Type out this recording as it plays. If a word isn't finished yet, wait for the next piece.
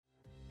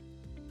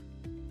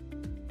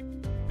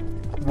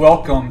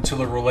Welcome to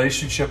the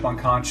Relationship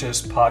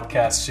Unconscious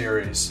podcast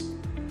series.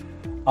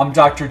 I'm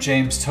Dr.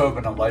 James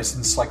Tobin, a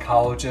licensed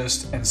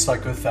psychologist and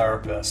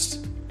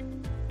psychotherapist.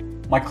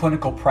 My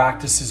clinical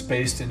practice is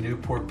based in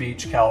Newport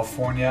Beach,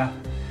 California,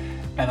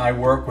 and I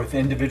work with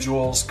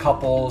individuals,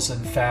 couples,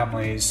 and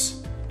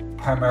families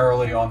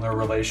primarily on their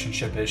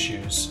relationship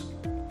issues.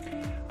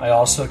 I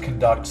also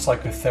conduct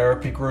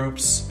psychotherapy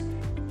groups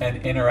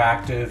and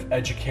interactive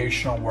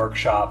educational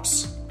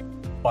workshops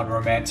on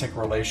romantic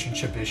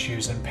relationship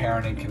issues and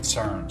parenting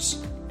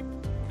concerns.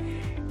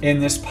 In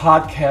this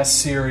podcast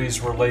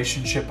series,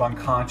 Relationship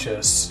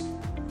Unconscious,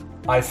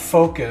 I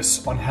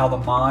focus on how the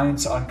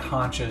mind's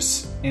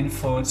unconscious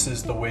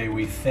influences the way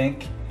we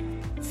think,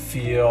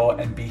 feel,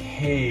 and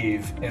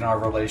behave in our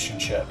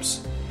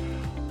relationships.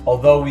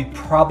 Although we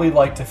probably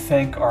like to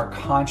think our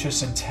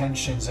conscious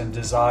intentions and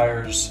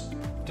desires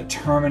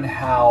determine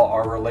how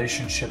our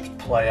relationships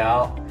play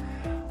out,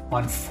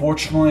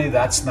 unfortunately,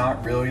 that's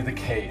not really the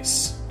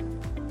case.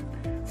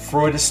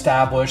 Freud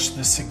established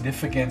the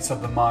significance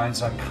of the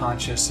mind's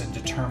unconscious in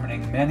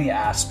determining many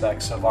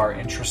aspects of our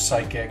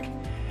intrapsychic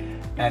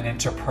and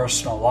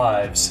interpersonal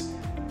lives,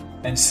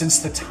 and since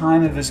the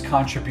time of his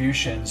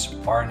contributions,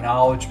 our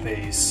knowledge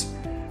base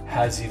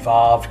has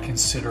evolved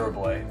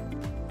considerably.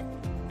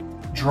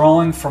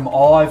 Drawing from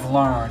all I've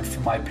learned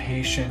from my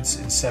patients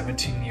in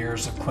 17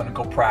 years of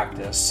clinical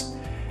practice,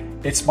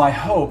 it's my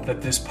hope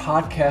that this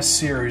podcast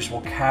series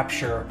will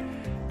capture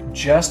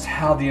just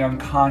how the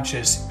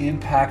unconscious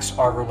impacts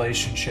our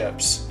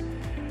relationships,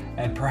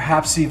 and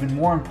perhaps even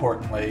more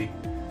importantly,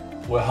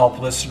 will help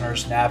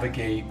listeners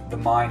navigate the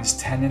mind's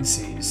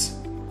tendencies,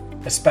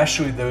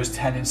 especially those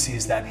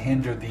tendencies that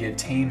hinder the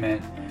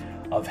attainment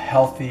of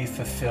healthy,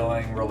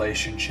 fulfilling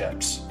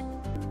relationships.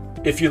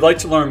 If you'd like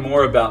to learn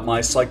more about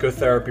my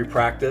psychotherapy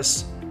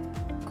practice,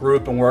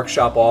 group and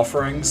workshop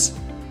offerings,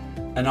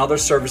 and other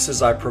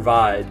services I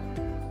provide,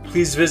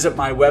 please visit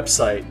my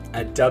website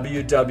at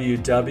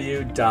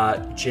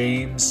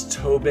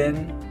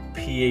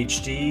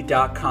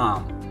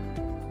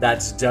www.jamestobinphd.com.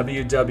 That's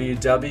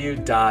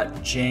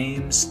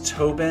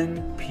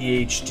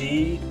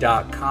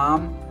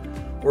www.jamestobinphd.com,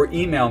 or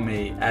email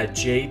me at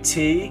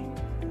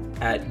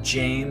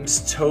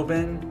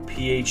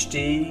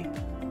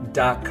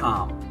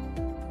jt@jamestobinphd.com.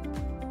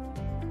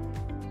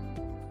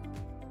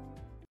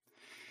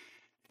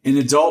 In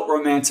adult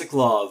romantic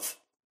love,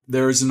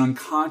 there is an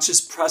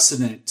unconscious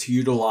precedent to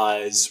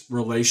utilize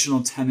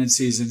relational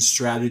tendencies and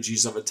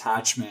strategies of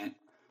attachment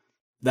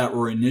that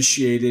were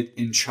initiated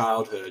in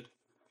childhood.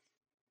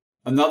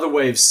 Another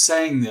way of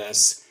saying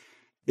this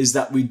is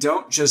that we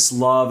don't just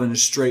love in a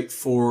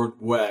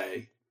straightforward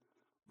way.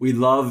 We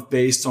love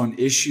based on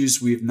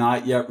issues we've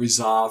not yet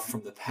resolved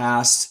from the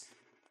past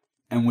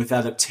and with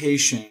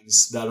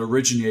adaptations that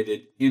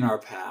originated in our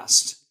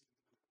past.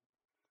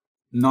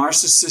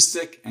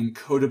 Narcissistic and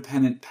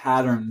codependent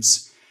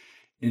patterns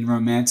in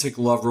romantic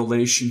love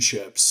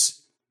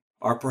relationships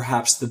are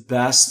perhaps the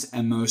best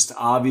and most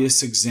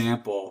obvious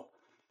example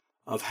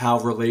of how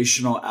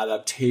relational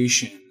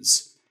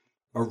adaptations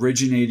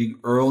originating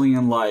early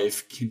in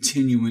life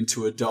continue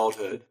into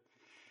adulthood,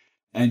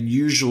 and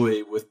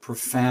usually with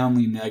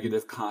profoundly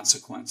negative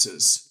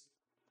consequences.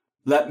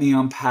 Let me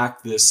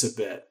unpack this a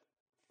bit.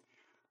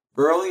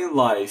 Early in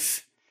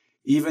life,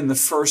 even the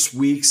first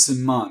weeks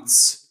and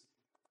months,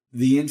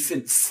 the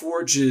infant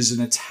forges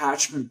an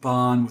attachment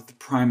bond with the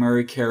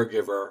primary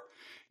caregiver,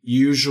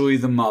 usually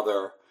the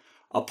mother,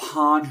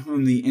 upon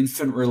whom the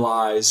infant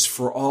relies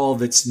for all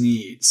of its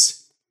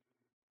needs.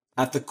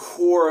 At the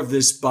core of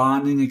this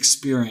bonding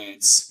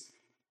experience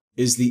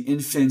is the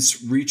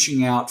infant's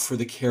reaching out for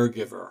the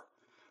caregiver,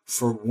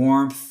 for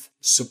warmth,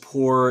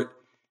 support,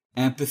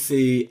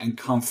 empathy, and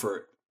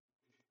comfort,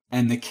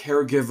 and the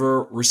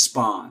caregiver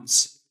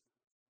responds.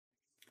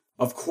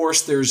 Of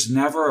course, there's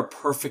never a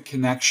perfect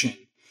connection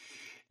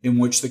in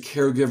which the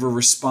caregiver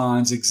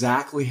responds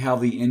exactly how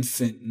the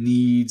infant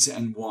needs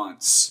and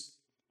wants.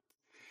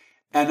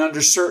 And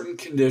under certain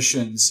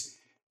conditions,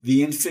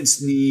 the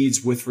infant's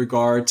needs with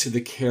regard to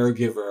the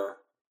caregiver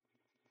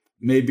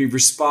may be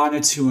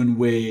responded to in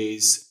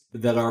ways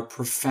that are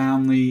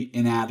profoundly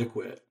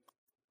inadequate.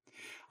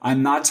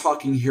 I'm not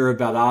talking here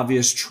about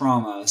obvious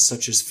trauma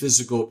such as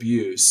physical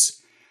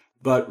abuse,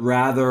 but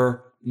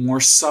rather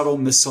more subtle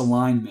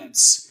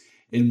misalignments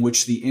in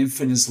which the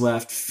infant is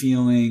left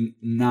feeling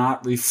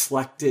not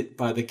reflected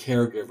by the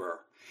caregiver.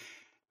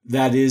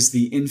 That is,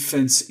 the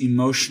infant's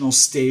emotional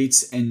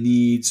states and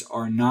needs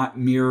are not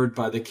mirrored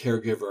by the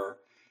caregiver,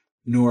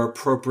 nor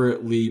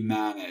appropriately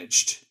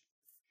managed.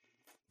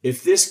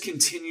 If this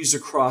continues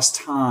across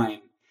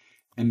time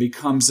and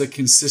becomes a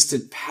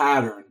consistent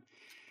pattern,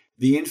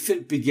 the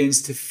infant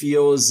begins to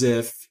feel as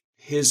if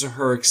his or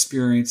her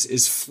experience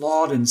is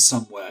flawed in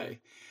some way,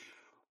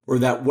 or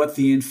that what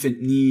the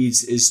infant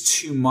needs is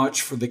too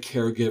much for the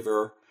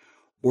caregiver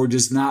or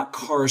does not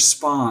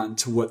correspond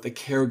to what the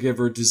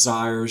caregiver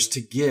desires to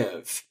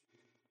give.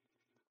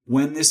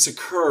 When this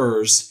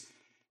occurs,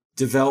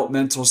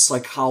 developmental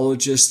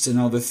psychologists and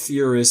other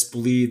theorists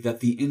believe that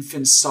the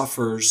infant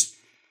suffers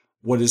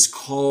what is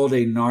called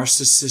a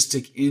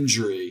narcissistic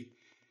injury.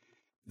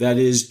 That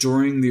is,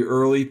 during the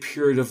early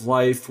period of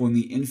life when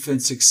the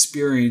infant's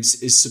experience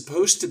is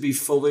supposed to be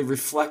fully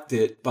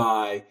reflected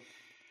by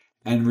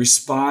and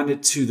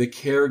responded to the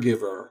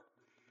caregiver,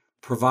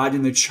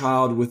 providing the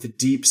child with a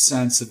deep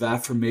sense of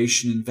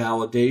affirmation and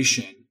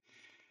validation,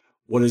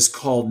 what is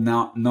called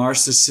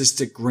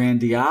narcissistic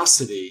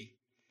grandiosity.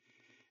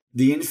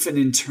 The infant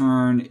in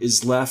turn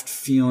is left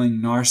feeling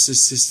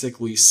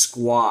narcissistically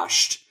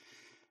squashed,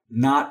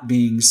 not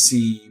being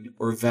seen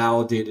or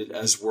validated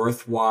as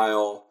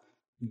worthwhile,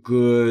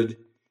 good,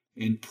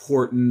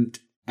 important,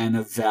 and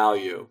of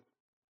value.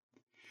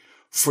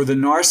 For the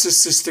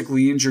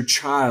narcissistically injured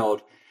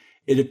child,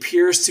 it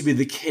appears to be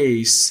the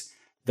case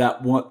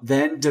that what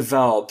then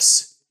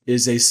develops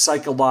is a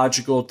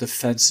psychological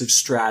defensive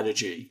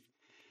strategy.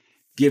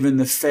 Given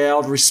the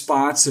failed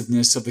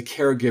responsiveness of the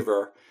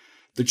caregiver,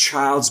 the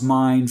child's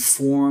mind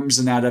forms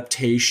an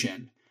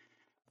adaptation,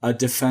 a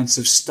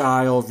defensive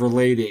style of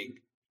relating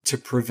to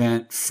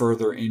prevent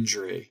further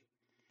injury.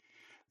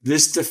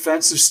 This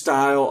defensive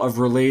style of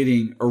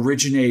relating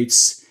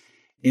originates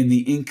in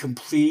the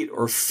incomplete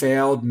or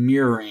failed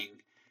mirroring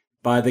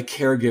by the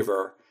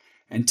caregiver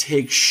and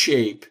takes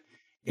shape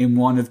in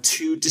one of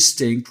two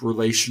distinct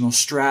relational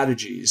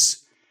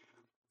strategies.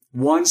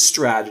 One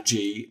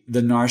strategy,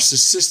 the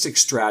narcissistic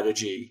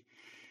strategy,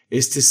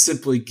 is to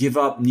simply give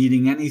up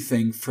needing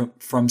anything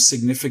from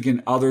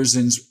significant others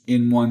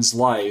in one's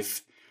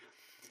life,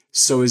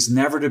 so as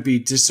never to be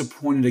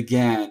disappointed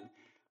again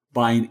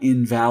by an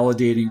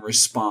invalidating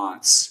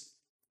response.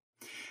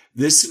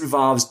 This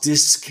involves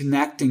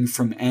disconnecting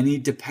from any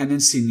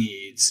dependency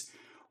needs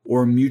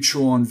or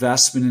mutual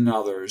investment in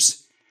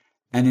others,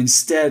 and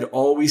instead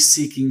always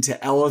seeking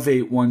to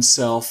elevate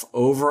oneself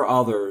over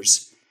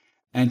others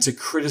and to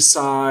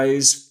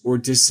criticize or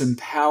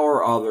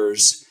disempower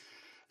others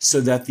so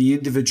that the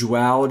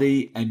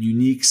individuality and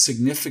unique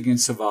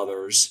significance of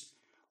others,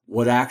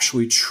 what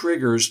actually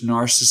triggers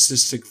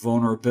narcissistic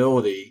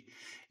vulnerability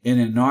in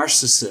a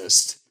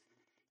narcissist,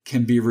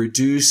 can be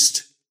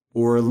reduced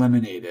or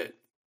eliminated.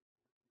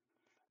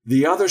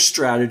 The other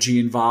strategy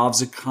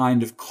involves a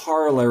kind of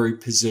corollary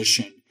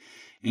position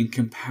in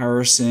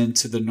comparison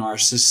to the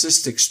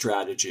narcissistic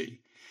strategy.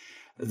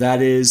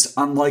 That is,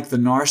 unlike the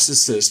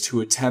narcissist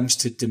who attempts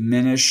to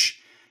diminish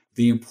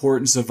the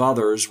importance of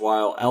others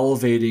while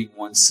elevating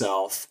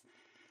oneself,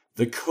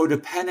 the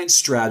codependent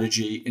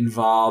strategy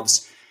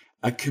involves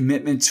a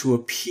commitment to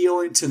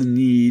appealing to the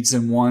needs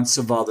and wants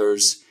of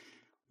others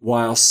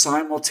while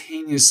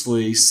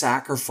simultaneously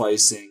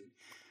sacrificing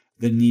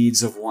the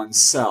needs of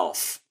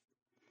oneself.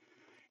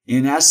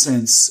 In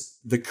essence,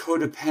 the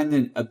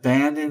codependent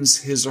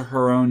abandons his or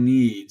her own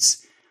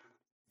needs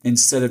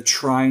instead of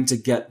trying to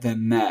get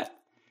them met,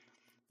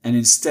 and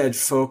instead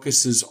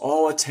focuses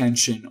all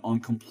attention on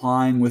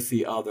complying with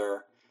the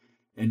other,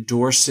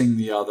 endorsing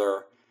the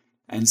other,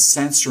 and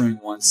censoring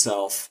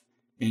oneself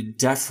in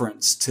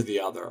deference to the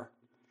other.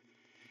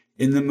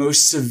 In the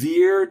most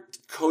severe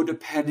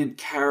codependent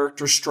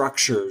character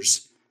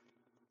structures,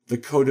 the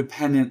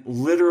codependent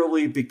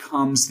literally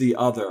becomes the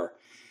other,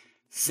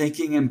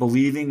 thinking and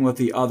believing what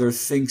the other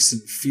thinks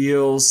and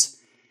feels,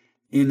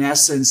 in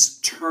essence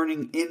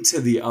turning into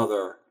the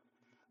other,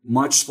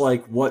 much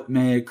like what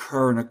may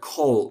occur in a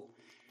cult,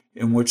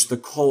 in which the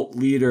cult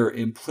leader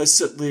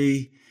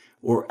implicitly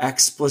or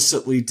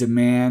explicitly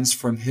demands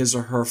from his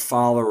or her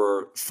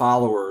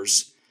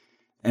followers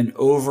an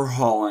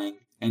overhauling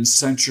and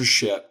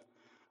censorship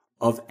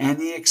of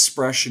any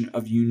expression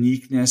of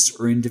uniqueness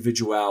or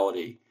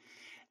individuality,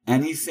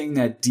 anything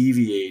that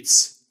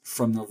deviates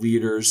from the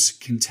leader's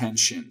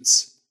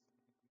contentions.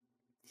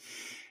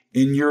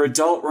 In your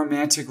adult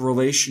romantic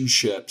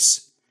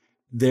relationships,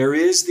 there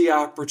is the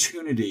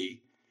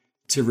opportunity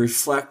to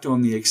reflect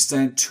on the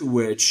extent to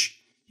which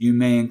you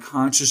may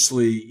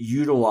unconsciously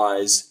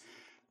utilize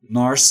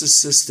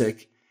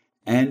narcissistic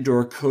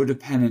and/or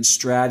codependent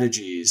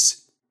strategies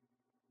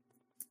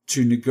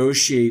to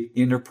negotiate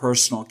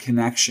interpersonal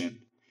connection,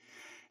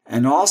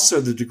 and also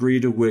the degree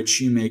to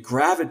which you may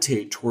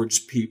gravitate towards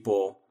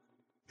people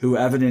who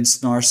evidence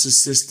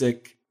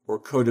narcissistic or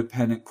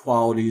codependent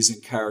qualities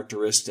and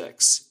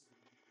characteristics.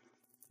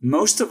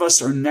 Most of us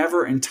are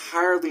never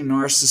entirely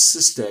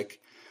narcissistic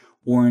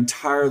or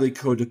entirely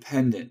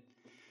codependent.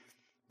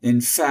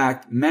 In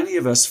fact, many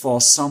of us fall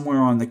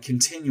somewhere on the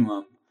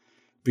continuum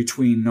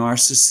between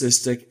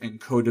narcissistic and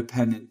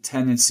codependent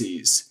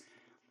tendencies.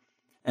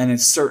 And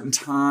at certain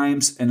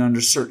times and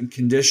under certain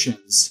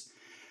conditions,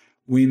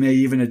 we may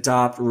even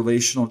adopt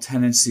relational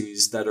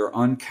tendencies that are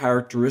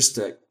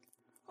uncharacteristic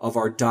of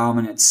our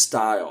dominant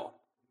style.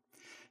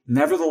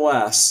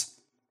 Nevertheless,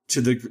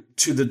 to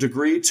the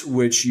degree to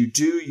which you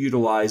do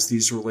utilize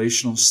these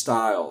relational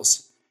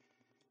styles,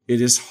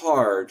 it is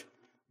hard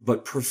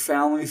but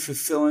profoundly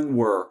fulfilling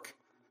work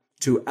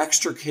to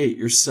extricate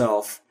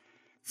yourself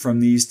from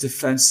these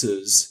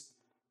defenses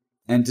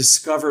and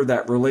discover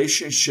that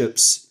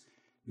relationships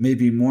may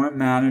be more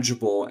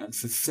manageable and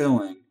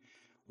fulfilling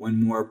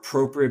when more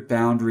appropriate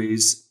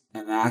boundaries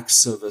and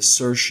acts of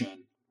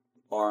assertion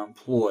are are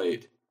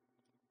employed.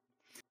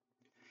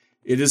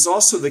 It is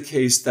also the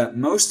case that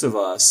most of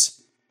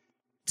us,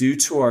 due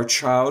to our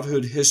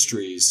childhood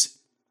histories,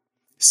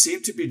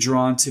 seem to be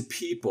drawn to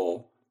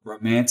people,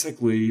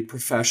 romantically,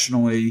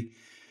 professionally,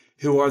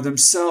 who are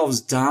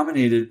themselves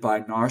dominated by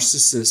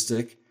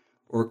narcissistic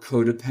or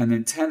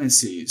codependent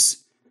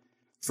tendencies.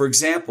 For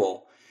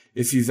example,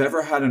 if you've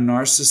ever had a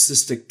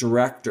narcissistic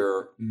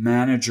director,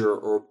 manager,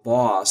 or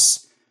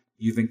boss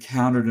you've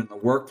encountered in the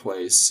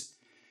workplace,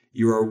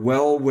 you are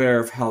well aware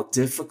of how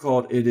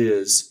difficult it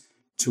is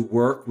to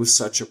work with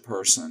such a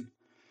person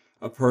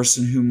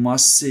who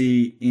must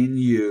see in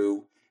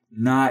you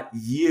not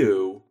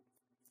you,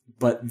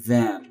 but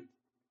them.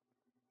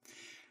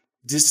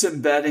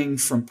 Disembedding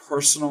from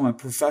personal and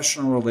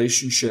professional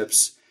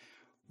relationships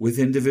with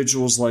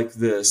individuals like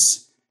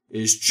this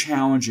is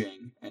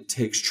challenging and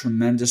takes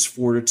tremendous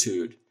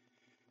fortitude,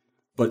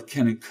 but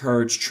can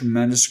encourage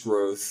tremendous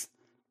growth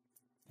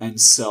and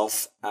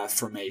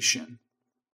self-affirmation.